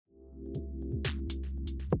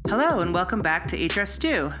Hello and welcome back to HR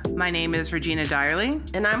Stew. My name is Regina Dyerly.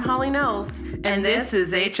 And I'm Holly Nehls. And this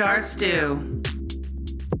is HR Stew.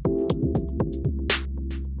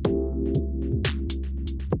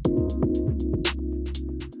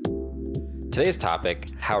 Today's topic,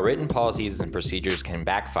 how written policies and procedures can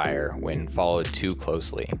backfire when followed too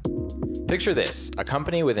closely. Picture this, a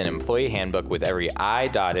company with an employee handbook with every I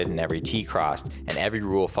dotted and every T crossed and every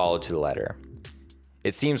rule followed to the letter.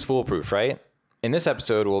 It seems foolproof, right? In this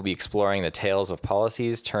episode, we'll be exploring the tales of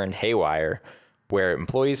policies turned haywire, where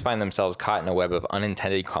employees find themselves caught in a web of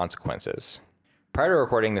unintended consequences. Prior to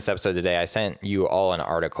recording this episode today, I sent you all an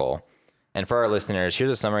article. And for our listeners, here's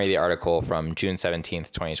a summary of the article from June 17th,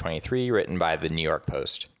 2023, written by the New York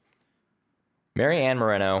Post. Mary Ann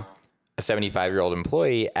Moreno, a 75-year-old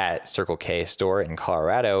employee at Circle K store in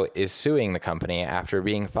Colorado, is suing the company after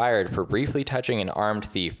being fired for briefly touching an armed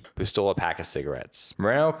thief who stole a pack of cigarettes.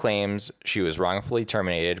 Moreno claims she was wrongfully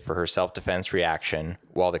terminated for her self-defense reaction,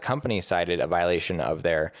 while the company cited a violation of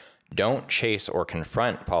their "don't chase or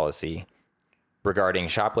confront" policy regarding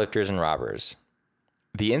shoplifters and robbers.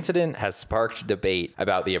 The incident has sparked debate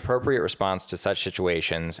about the appropriate response to such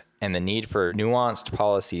situations and the need for nuanced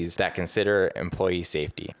policies that consider employee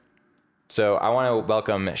safety. So I want to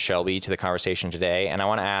welcome Shelby to the conversation today, and I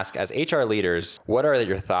want to ask, as HR leaders, what are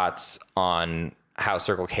your thoughts on how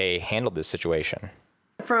Circle K handled this situation?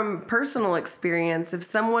 From personal experience, if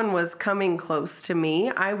someone was coming close to me,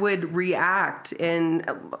 I would react in,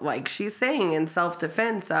 like she's saying, in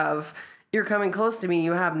self-defense of, you're coming close to me,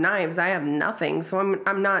 you have knives, I have nothing, so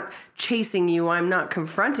I'm not chasing you, I'm not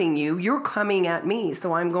confronting you, you're coming at me,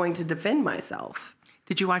 so I'm going to defend myself.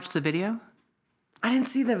 Did you watch the video? I didn't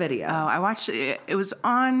see the video. Oh, I watched it. It was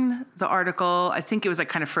on the article. I think it was like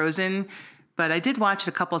kind of frozen, but I did watch it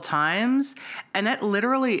a couple of times, and that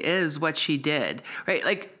literally is what she did, right?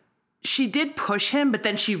 Like, she did push him, but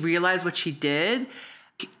then she realized what she did,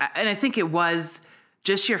 and I think it was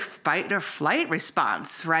just your fight or flight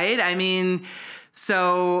response, right? I mean,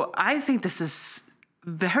 so I think this is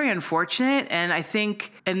very unfortunate, and I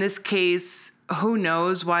think in this case, who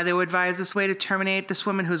knows why they would advise this way to terminate this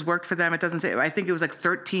woman who's worked for them. It doesn't say, I think it was like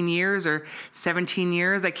 13 years or 17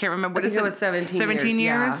 years. I can't remember. I think it was 17 years.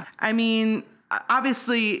 Yeah. I mean,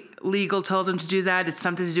 obviously legal told them to do that. It's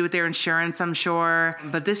something to do with their insurance, I'm sure.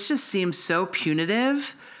 But this just seems so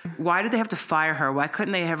punitive. Why did they have to fire her? Why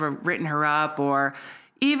couldn't they have written her up or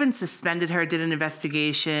even suspended her, did an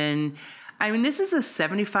investigation? I mean, this is a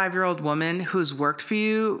 75-year-old woman who's worked for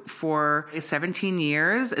you for 17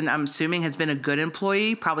 years, and I'm assuming has been a good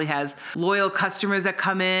employee, probably has loyal customers that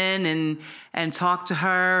come in and talk to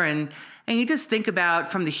her. And you just think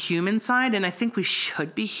about from the human side, and I think we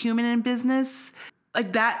should be human in business.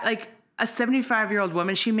 Like that, like a 75-year-old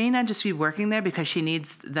woman, she may not just be working there because she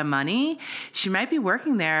needs the money. She might be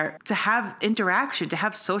working there to have interaction, to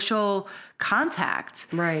have social contact.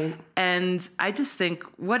 Right. And I just think,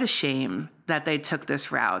 what a shame that they took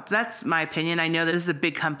this route. That's my opinion. I know that this is a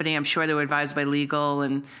big company. I'm sure they were advised by legal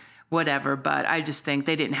and whatever, but I just think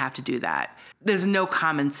they didn't have to do that. There's no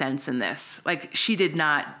common sense in this. Like, she did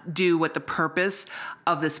not do what the purpose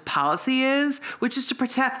of this policy is, which is to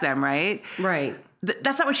protect them, right? Right.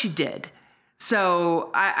 That's not what she did.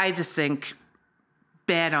 So I just think,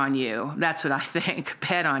 bad on you. That's what I think.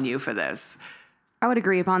 Bad on you for this. I would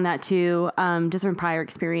agree upon that too, just from prior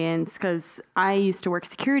experience, because I used to work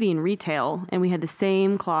security in retail, and we had the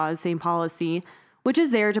same clause, same policy, which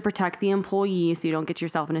is there to protect the employee so you don't get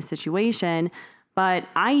yourself in a situation. But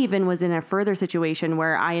I even was in a further situation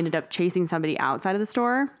where I ended up chasing somebody outside of the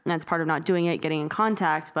store, and that's part of not doing it, getting in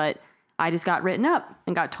contact, but I just got written up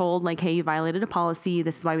and got told, like, hey, you violated a policy.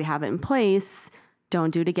 This is why we have it in place.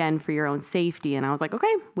 Don't do it again for your own safety. And I was like,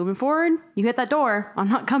 okay, moving forward, you hit that door. I'm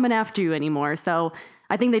not coming after you anymore. So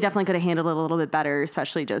I think they definitely could have handled it a little bit better,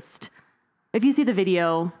 especially just if you see the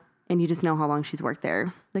video and you just know how long she's worked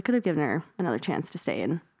there. They could have given her another chance to stay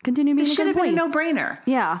and continue being a good employee. This should have been a no-brainer.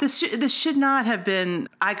 Yeah. This should not have been.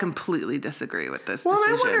 I completely disagree with this decision.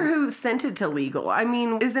 Well, I wonder who sent it to legal. I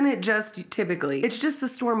mean, isn't it just typically, it's just the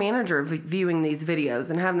store manager viewing these videos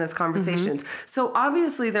and having these conversations. Mm-hmm. So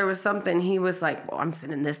obviously there was something he was like, well, I'm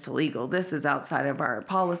sending this to legal. This is outside of our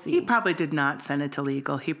policy. He probably did not send it to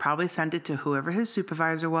legal. He probably sent it to whoever his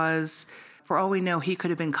supervisor was. For all we know, he could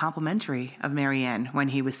have been complimentary of Mary Ann when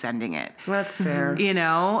he was sending it. That's fair. You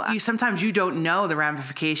know, sometimes you don't know the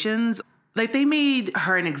ramifications. Like, they made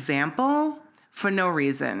her an example for no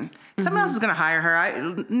reason. Someone else is going to hire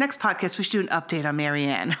her. Next podcast, we should do an update on Mary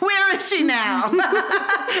Ann. Where is she now?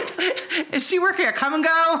 Is she working at Come and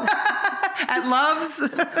Go? At Love's?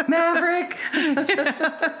 Maverick?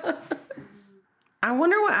 I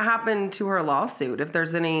wonder what happened to her lawsuit, if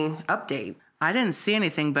there's any update. I didn't see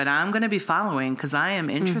anything, but I'm going to be following because I am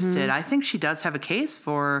interested. I think she does have a case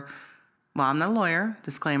for, well, I'm not a lawyer,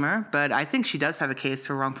 disclaimer, but I think she does have a case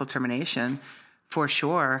for wrongful termination for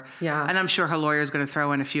sure. Yeah. And I'm sure her lawyer is going to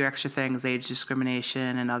throw in a few extra things, age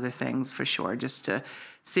discrimination and other things for sure, just to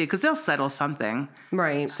see, because they'll settle something.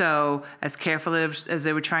 Right. So as careful as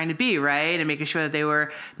they were trying to be, right, and making sure that they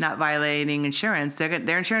were not violating insurance, their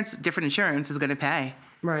insurance, different insurance is going to pay.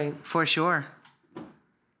 Right. For sure.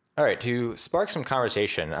 All right, to spark some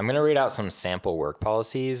conversation, I'm going to read out some sample work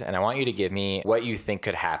policies, and I want you to give me what you think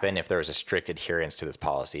could happen if there was a strict adherence to this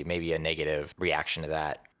policy, maybe a negative reaction to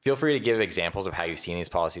that. Feel free to give examples of how you've seen these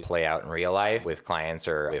policies play out in real life with clients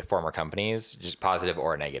or with former companies, just positive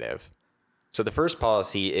or negative. So the first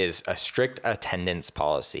policy is a strict attendance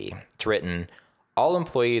policy. It's written, all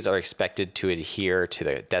employees are expected to adhere to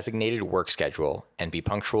the designated work schedule and be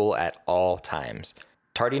punctual at all times.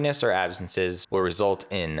 Tardiness or absences will result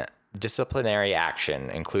in disciplinary action,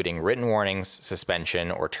 including written warnings,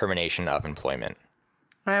 suspension, or termination of employment.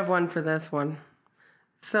 I have one for this one.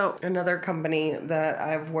 So another company that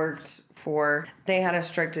I've worked for, they had a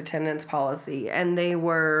strict attendance policy and they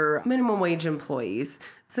were minimum wage employees.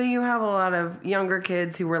 So you have a lot of younger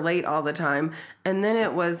kids who were late all the time. And then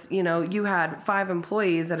it was, you had 5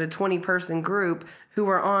 employees at a 20-person group who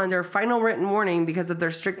were on their final written warning because of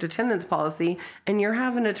their strict attendance policy. And you're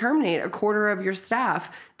having to terminate a quarter of your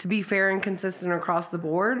staff to be fair and consistent across the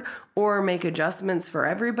board or make adjustments for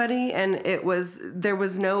everybody. And there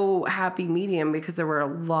was no happy medium because there were a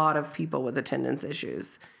lot of people with attendance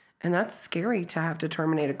issues. And that's scary to have to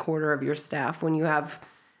terminate a quarter of your staff when you have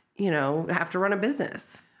to run a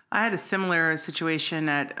business. I had a similar situation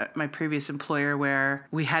at my previous employer where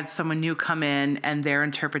we had someone new come in and their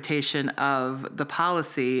interpretation of the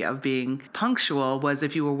policy of being punctual was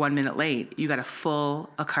if you were 1 minute late, you got a full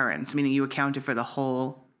occurrence, meaning you accounted for the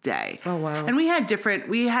whole day. Oh, wow. And we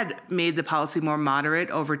had made the policy more moderate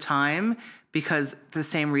over time because for the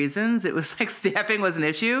same reasons. It was like staffing was an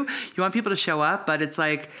issue. You want people to show up, but it's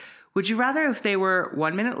like, would you rather if they were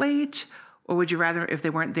 1 minute late? Or would you rather if they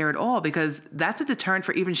weren't there at all? Because that's a deterrent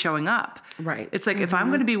for even showing up. Right. It's like if I'm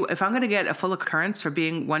going to get a full occurrence for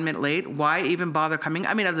being 1 minute late, why even bother coming?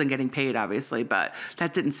 I mean, other than getting paid, obviously, but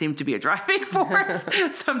that didn't seem to be a driving force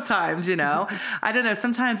sometimes, I don't know.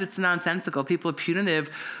 Sometimes it's nonsensical. People are punitive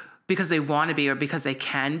because they want to be or because they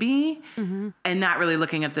can be and not really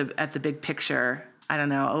looking at the big picture. I don't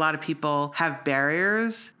know. A lot of people have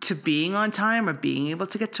barriers to being on time or being able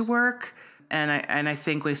to get to work. And I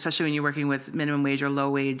think, especially when you're working with minimum wage or low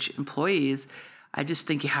wage employees, I just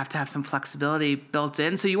think you have to have some flexibility built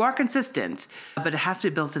in. So you are consistent, but it has to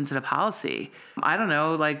be built into the policy. I don't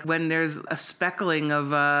know, like when there's a speckling,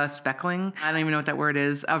 I don't even know what that word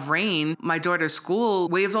is, of rain, my daughter's school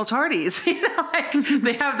waives all tardies.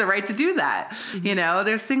 They have the right to do that.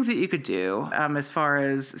 There's things that you could do as far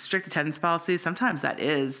as strict attendance policies. Sometimes that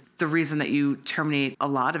is the reason that you terminate a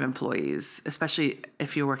lot of employees, especially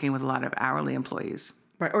if you're working with a lot of hourly employees.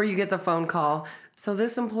 Right. Or you get the phone call. So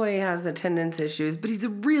this employee has attendance issues, but he's a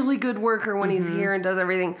really good worker when he's here and does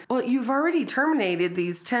everything. Well, you've already terminated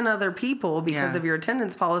these 10 other people because of your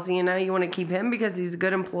attendance policy, and now you want to keep him because he's a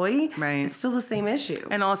good employee? Right. It's still the same issue.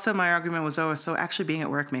 And also my argument was, so actually being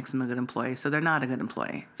at work makes them a good employee. So they're not a good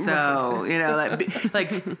employee. So,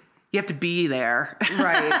 like you have to be there.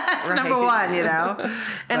 Right. That's number one,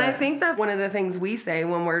 And I think that's one of the things we say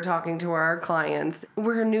when we're talking to our clients.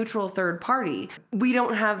 We're a neutral third party. We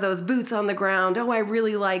don't have those boots on the ground. Oh, I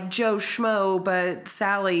really like Joe Schmo, but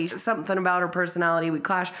Sally, something about her personality, we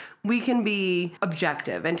clash. We can be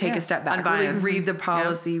objective and take a step back. Unbiased. Really read the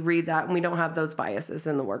policy, read that, and we don't have those biases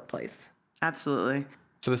in the workplace. Absolutely.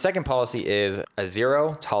 So the second policy is a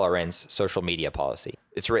zero tolerance social media policy.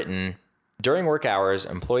 It's written, during work hours,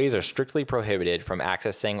 employees are strictly prohibited from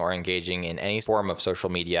accessing or engaging in any form of social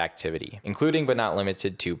media activity, including but not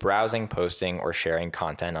limited to browsing, posting, or sharing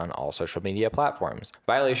content on all social media platforms.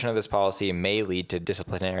 Violation of this policy may lead to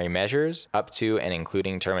disciplinary measures up to and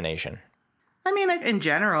including termination. I mean, in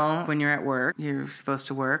general, when you're at work, you're supposed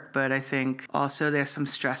to work, but I think also there's some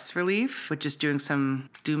stress relief with just doing some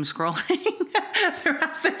doom scrolling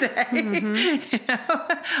throughout the day,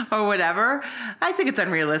 or whatever. I think it's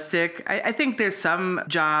unrealistic. I think there's some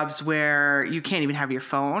jobs where you can't even have your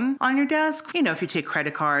phone on your desk. If you take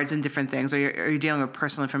credit cards and different things, or you're dealing with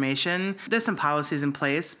personal information, there's some policies in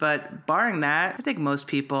place, but barring that, I think most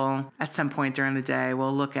people at some point during the day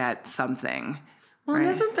will look at something. Well, right?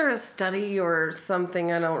 isn't there a study or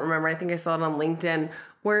something, I don't remember, I think I saw it on LinkedIn,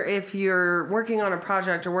 where if you're working on a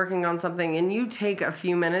project or working on something and you take a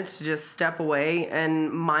few minutes to just step away,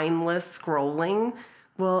 and mindless scrolling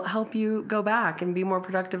will help you go back and be more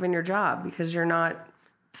productive in your job because you're not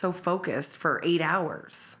so focused for 8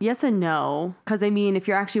 hours. Yes and no. Because, I mean, if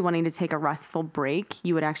you're actually wanting to take a restful break,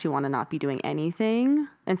 you would actually want to not be doing anything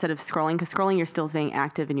instead of scrolling. Because scrolling, you're still staying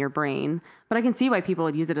active in your brain. But I can see why people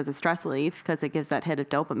would use it as a stress relief because it gives that hit of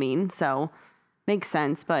dopamine. So, makes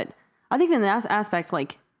sense. But I think in that aspect,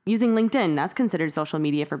 like using LinkedIn, that's considered social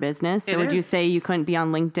media for business. So would you say you couldn't be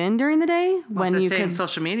on LinkedIn during the day? Well, when you saying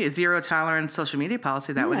social media, zero tolerance social media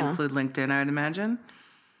policy, that would include LinkedIn, I would imagine.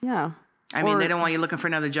 Yeah. I mean, they don't want you looking for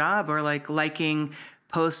another job or like liking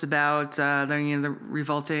posts about the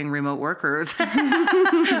revolting remote workers or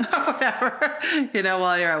whatever,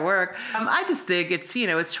 while you're at work. I just think it's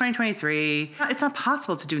 2023. It's not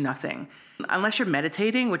possible to do nothing. Unless you're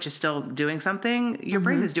meditating, which is still doing something, your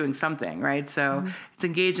brain is doing something, right? So it's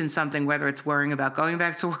engaged in something, whether it's worrying about going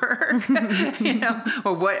back to work,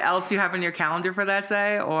 or what else you have in your calendar for that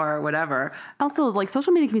day or whatever. Also, like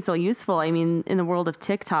social media can be so useful. I mean, in the world of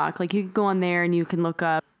TikTok, like you can go on there and you can look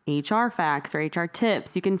up HR facts or HR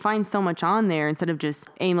tips. You can find so much on there instead of just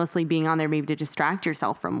aimlessly being on there maybe to distract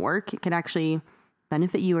yourself from work. It can actually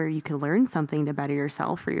benefit you, or you can learn something to better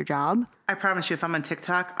yourself for your job. I promise you, if I'm on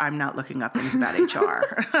TikTok, I'm not looking up things about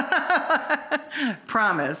HR.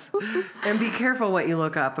 Promise. And be careful what you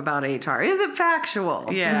look up about HR. Is it factual?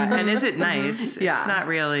 Yeah, and is it nice? Yeah. It's not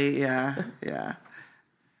really, yeah.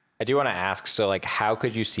 I do want to ask, so like, how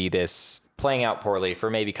could you see this playing out poorly for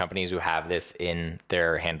maybe companies who have this in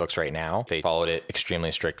their handbooks right now? They followed it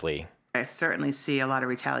extremely strictly. I certainly see a lot of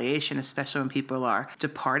retaliation, especially when people are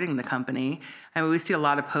departing the company. I mean, we see a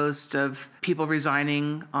lot of posts of people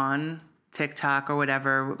resigning on TikTok or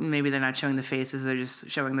whatever. Maybe they're not showing the faces, they're just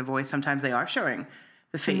showing the voice. Sometimes they are showing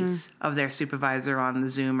the face of their supervisor on the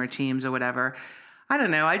Zoom or Teams or whatever. I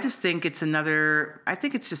don't know. I just think it's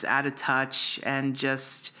just out of touch and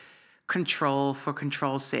just control for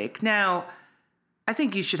control's sake. Now, I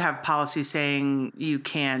think you should have policies saying you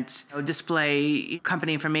can't display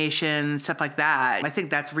company information, stuff like that. I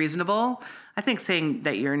think that's reasonable. I think saying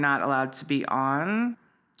that you're not allowed to be on,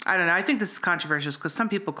 I don't know. I think this is controversial because some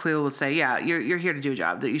people clearly will say, yeah, you're here to do a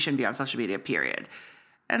job, that you shouldn't be on social media, period.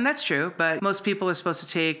 And that's true, but most people are supposed to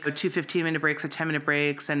take 2 15-minute breaks or 10-minute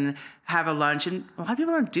breaks and have a lunch, and a lot of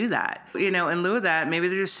people don't do that. In lieu of that, maybe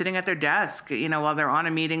they're just sitting at their desk, while they're on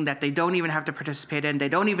a meeting that they don't even have to participate in. They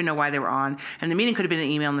don't even know why they were on, and the meeting could have been an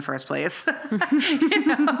email in the first place. And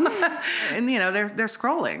they're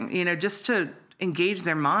scrolling, just to engage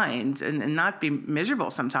their mind and not be miserable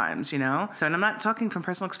sometimes, So, and I'm not talking from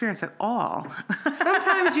personal experience at all.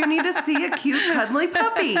 Sometimes you need to see a cute, cuddly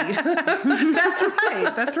puppy.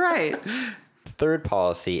 That's right. Third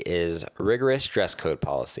policy is rigorous dress code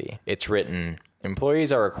policy. It's written,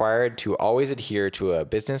 employees are required to always adhere to a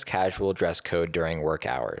business casual dress code during work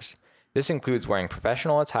hours. This includes wearing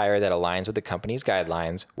professional attire that aligns with the company's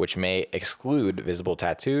guidelines, which may exclude visible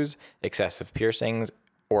tattoos, excessive piercings,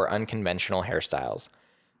 or unconventional hairstyles.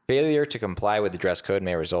 Failure to comply with the dress code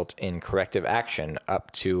may result in corrective action up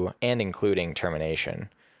to and including termination.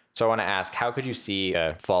 So I want to ask, how could you see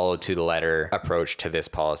a follow to the letter approach to this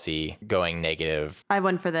policy going negative? I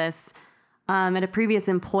went for this. At a previous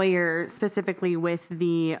employer, specifically with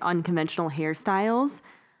the unconventional hairstyles,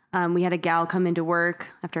 we had a gal come into work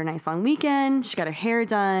after a nice long weekend. She got her hair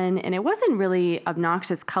done, and it wasn't really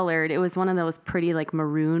obnoxious colored. It was one of those pretty like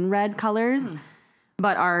maroon red colors.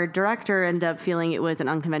 But our director ended up feeling it was an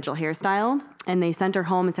unconventional hairstyle, and they sent her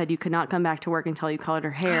home and said you could not come back to work until you colored her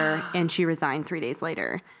hair, and she resigned 3 days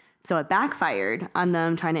later. So it backfired on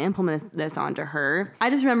them trying to implement this onto her. I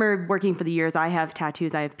just remember working for the years. I have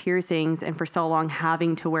tattoos, I have piercings, and for so long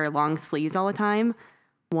having to wear long sleeves all the time.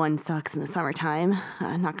 One, sucks in the summertime,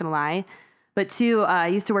 not gonna lie. But two, I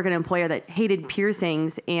used to work at an employer that hated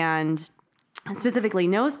piercings, and specifically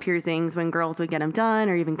nose piercings. When girls would get them done,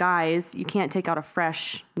 or even guys, you can't take out a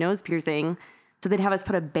fresh nose piercing. So they'd have us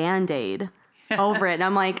put a Band-Aid over it. And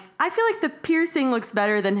I'm like, I feel like the piercing looks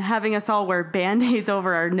better than having us all wear Band-Aids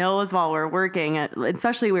over our nose while we're working,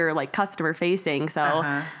 especially we were like customer facing. So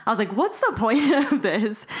I was like, what's the point of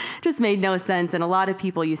this? Just made no sense. And a lot of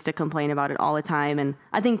people used to complain about it all the time. And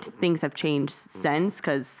I think things have changed since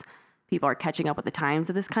because people are catching up with the times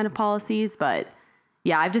of this kind of policies. But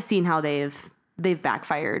yeah, I've just seen how they've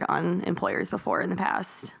backfired on employers before in the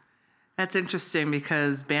past. That's interesting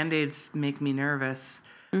because Band-Aids make me nervous.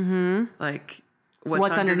 Like,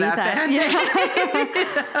 what's underneath that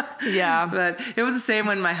Yeah. Yeah. But it was the same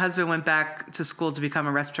when my husband went back to school to become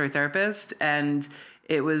a respiratory therapist, and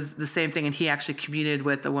it was the same thing. And he actually commuted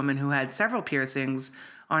with a woman who had several piercings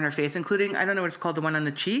on her face, including, I don't know what it's called, the one on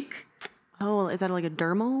the cheek. Oh, is that like a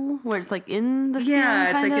dermal where it's like in the skin? Yeah,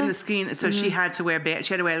 it's kinda? like in the skin. So she had to wear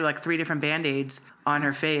like 3 different Band-Aids on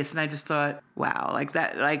her face, and I just thought, wow, like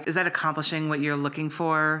that, like, is that accomplishing what you're looking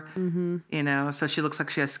for? You know, so she looks like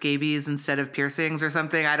she has scabies instead of piercings or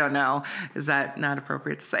something. I don't know. Is that not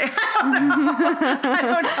appropriate to say? I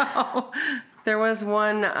don't know. There was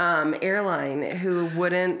one airline who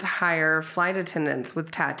wouldn't hire flight attendants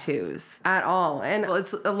with tattoos at all. And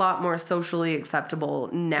it's a lot more socially acceptable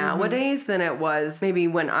nowadays than it was maybe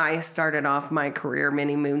when I started off my career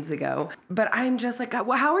many moons ago. But I'm just like,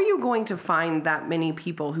 well, how are you going to find that many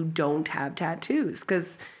people who don't have tattoos?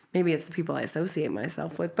 Because maybe it's the people I associate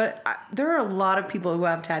myself with. But there are a lot of people who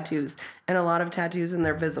have tattoos, and a lot of tattoos, and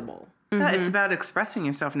they're visible. Yeah, it's about expressing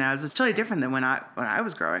yourself now. It's totally different than when I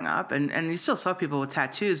was growing up, and you still saw people with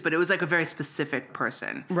tattoos, but it was like a very specific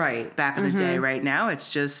person. Right. Back in the day. Right now, it's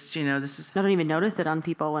just, you know, this is. I don't even notice it on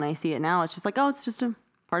people when I see it now. It's just like, oh, it's just a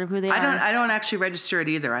part of who they are. I don't actually register it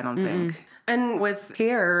either. I don't think. And with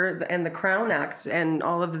hair and the Crown Act and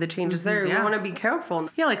all of the changes there, you want to be careful.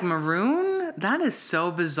 Yeah, like maroon. That is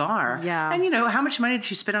so bizarre. Yeah. And you know, how much money did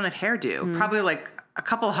she spend on that hairdo? Probably like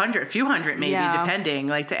a few hundred maybe, depending.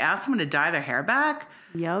 Like, to ask someone to dye their hair back.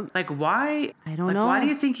 Yep. Like, why? I don't know. Why do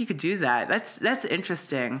you think you could do that? That's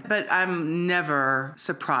interesting. But I'm never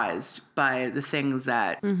surprised by the things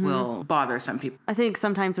that will bother some people. I think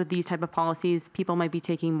sometimes with these type of policies, people might be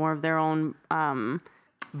taking more of their own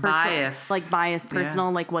Bias.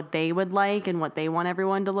 personal, like what they would like and what they want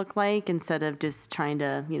everyone to look like, instead of just trying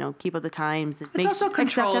to, you know, keep with the times. It's also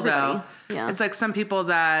control, though. Yeah. It's like some people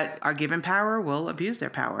that are given power will abuse their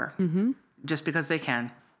power just because they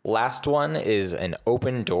can. Last one is an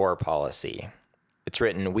open door policy. It's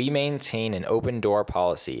written, we maintain an open door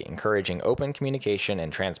policy, encouraging open communication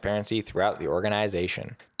and transparency throughout the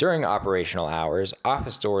organization. During operational hours,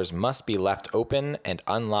 office doors must be left open and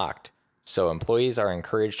unlocked, so employees are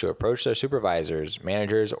encouraged to approach their supervisors,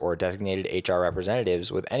 managers, or designated HR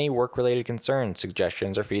representatives with any work-related concerns,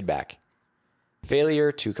 suggestions, or feedback.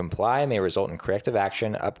 Failure to comply may result in corrective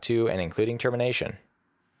action up to and including termination.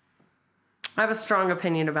 I have a strong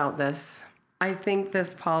opinion about this. I think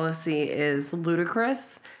this policy is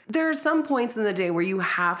ludicrous. There are some points in the day where you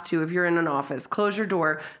have to, if you're in an office, close your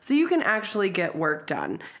door so you can actually get work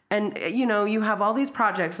done. And, you know, you have all these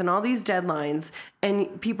projects and all these deadlines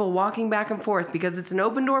and people walking back and forth because it's an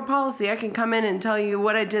open door policy. I can come in and tell you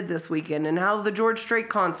what I did this weekend and how the George Strait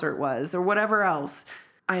concert was or whatever else.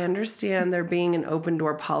 I understand there being an open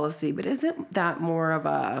door policy, but isn't that more of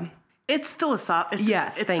a... It's philosophical.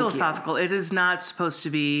 Yes, it's philosophical. It is not supposed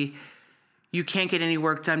to be... You can't get any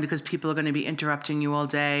work done because people are going to be interrupting you all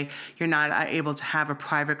day. You're not able to have a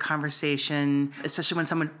private conversation, especially when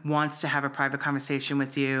someone wants to have a private conversation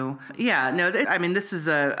with you. Yeah, no, I mean, this is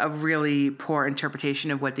a really poor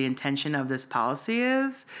interpretation of what the intention of this policy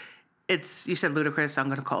is. You said ludicrous, I'm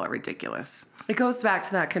going to call it ridiculous. It goes back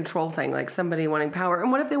to that control thing, like somebody wanting power.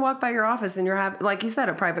 And what if they walk by your office and you're having, like you said,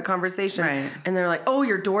 a private conversation, right, and they're like, oh,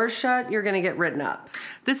 your door's shut, you're going to get written up.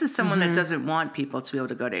 This is someone that doesn't want people to be able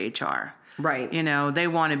to go to HR. Right. You know, they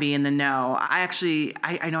want to be in the know. I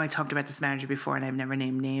know I talked about this manager before and I've never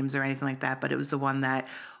named names or anything like that, but it was the one that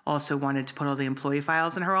also wanted to put all the employee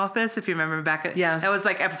files in her office. If you remember back at, yes, that was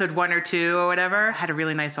like episode 1 or 2 or whatever. Had a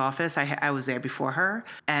really nice office. I was there before her.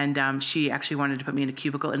 And she actually wanted to put me in a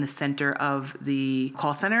cubicle in the center of the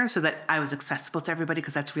call center so that I was accessible to everybody,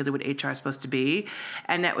 because that's really what HR is supposed to be.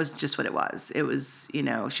 And that was just what it was. It was, you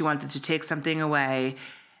know, she wanted to take something away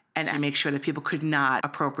and make sure that people could not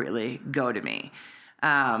appropriately go to me.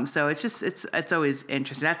 So it's always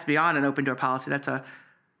interesting. That's beyond an open door policy. That's a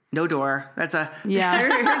no door. That's a here's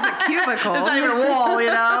a cubicle. It's not even a wall, you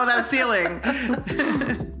know, not a ceiling.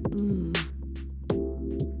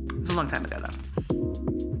 It's a long time ago, though.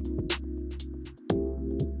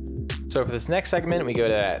 So for this next segment, we go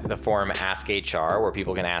to the forum Ask HR, where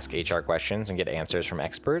people can ask HR questions and get answers from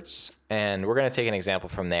experts. And we're going to take an example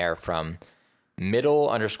from there from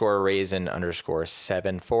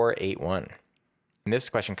middle_raisin_7481. And this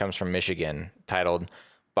question comes from Michigan, titled,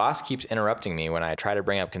 Boss keeps interrupting me when I try to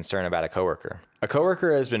bring up concern about a coworker. A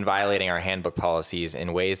coworker has been violating our handbook policies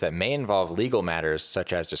in ways that may involve legal matters,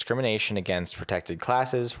 such as discrimination against protected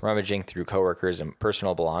classes, rummaging through coworkers' and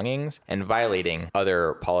personal belongings, and violating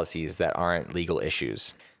other policies that aren't legal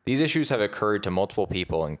issues. These issues have occurred to multiple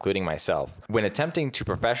people, including myself. When attempting to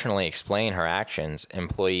professionally explain her actions,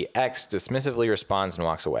 employee X dismissively responds and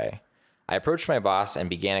walks away. I approached my boss and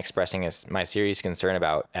began expressing my serious concern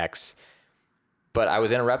about X, but I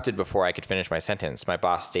was interrupted before I could finish my sentence. My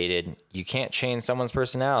boss stated, "You can't change someone's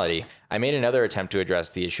personality." I made another attempt to address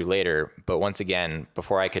the issue later, but once again,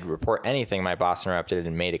 before I could report anything, my boss interrupted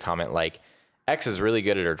and made a comment like, "X is really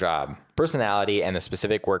good at her job. Personality and the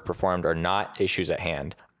specific work performed are not issues at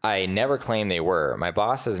hand." I never claimed they were. My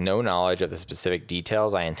boss has no knowledge of the specific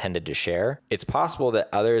details I intended to share. It's possible that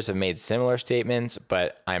others have made similar statements,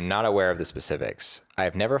 but I'm not aware of the specifics. I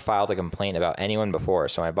have never filed a complaint about anyone before,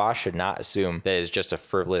 so my boss should not assume that it is just a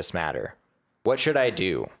frivolous matter. What should I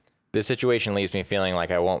do? This situation leaves me feeling like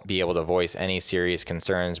I won't be able to voice any serious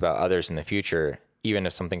concerns about others in the future, even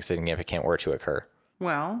if something significant were to occur.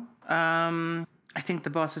 Well, I think the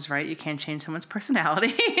boss is right. You can't change someone's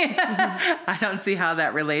personality. I don't see how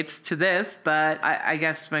that relates to this, but I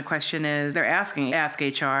guess my question is, ask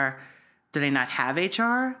HR, do they not have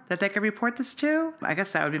HR that they could report this to? I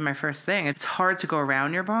guess that would be my first thing. It's hard to go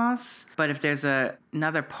around your boss, but if there's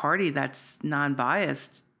another party that's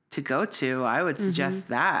non-biased to go to, I would suggest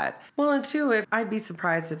that. Well, and two, I'd be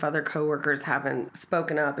surprised if other coworkers haven't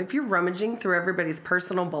spoken up. If you're rummaging through everybody's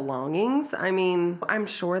personal belongings, I mean, I'm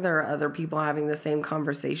sure there are other people having the same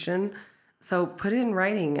conversation. So put it in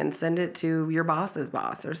writing and send it to your boss's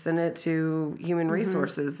boss or send it to human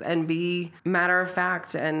resources and be matter of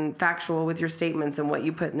fact and factual with your statements and what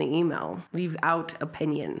you put in the email. Leave out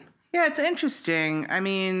opinion. Yeah, it's interesting. I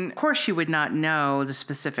mean, of course she would not know the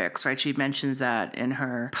specifics, right? She mentions that in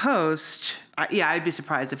her post. I'd be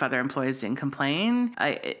surprised if other employees didn't complain.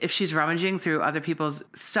 If she's rummaging through other people's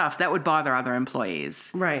stuff, that would bother other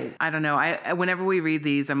employees. Right. I don't know. Whenever we read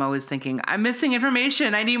these, I'm always thinking, I'm missing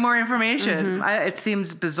information. I need more information. It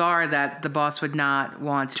seems bizarre that the boss would not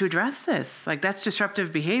want to address this. Like, that's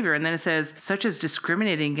disruptive behavior. And then it says, such as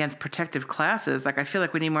discriminating against protective classes. Like, I feel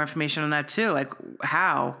like we need more information on that too. Like,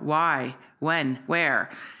 how, why, when,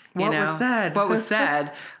 where? What was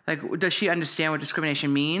said? Like, does she understand what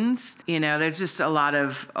discrimination means? There's just a lot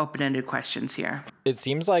of open-ended questions here. It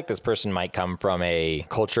seems like this person might come from a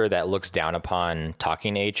culture that looks down upon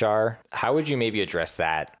talking to HR. How would you maybe address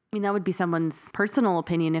that? I mean, that would be someone's personal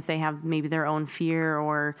opinion if they have maybe their own fear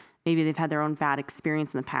or maybe they've had their own bad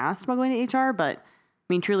experience in the past while going to HR. But I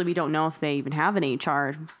mean, truly, we don't know if they even have an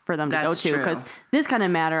HR for them to go to. Because this kind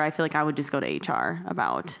of matter, I feel like I would just go to HR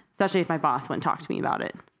about, especially if my boss wouldn't talk to me about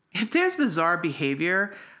it. If there's bizarre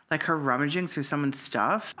behavior, like her rummaging through someone's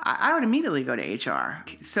stuff, I would immediately go to HR.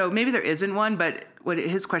 So maybe there isn't one, but what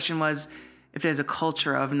his question was, if there's a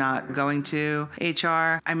culture of not going to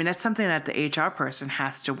HR, I mean, that's something that the HR person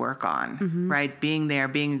has to work on, right? Being there,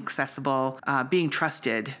 being accessible, being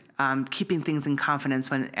trusted, keeping things in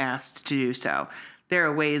confidence when asked to do so. There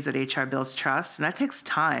are ways that HR builds trust, and that takes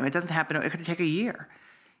time. It doesn't happen. It could take a year.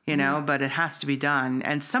 But it has to be done.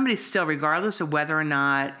 And somebody still, regardless of whether or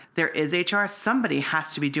not there is HR, somebody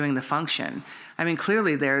has to be doing the function. I mean,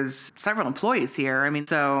 clearly there's several employees here. I mean,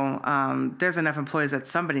 so there's enough employees that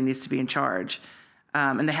somebody needs to be in charge.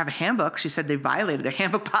 And they have a handbook. She said they violated their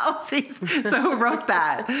handbook policies. So who wrote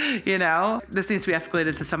that? This needs to be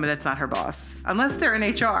escalated to somebody that's not her boss, unless they're in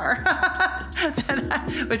HR,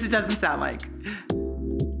 which it doesn't sound like.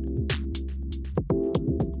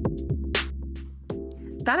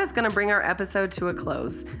 That is going to bring our episode to a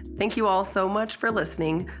close. Thank you all so much for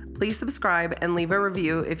listening. Please subscribe and leave a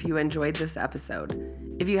review if you enjoyed this episode.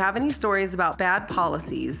 If you have any stories about bad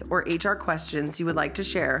policies or HR questions you would like to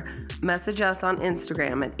share, message us on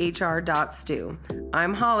Instagram at hr.stew.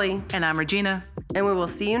 I'm Holly. And I'm Regina. And we will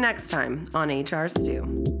see you next time on HR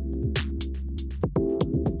Stew.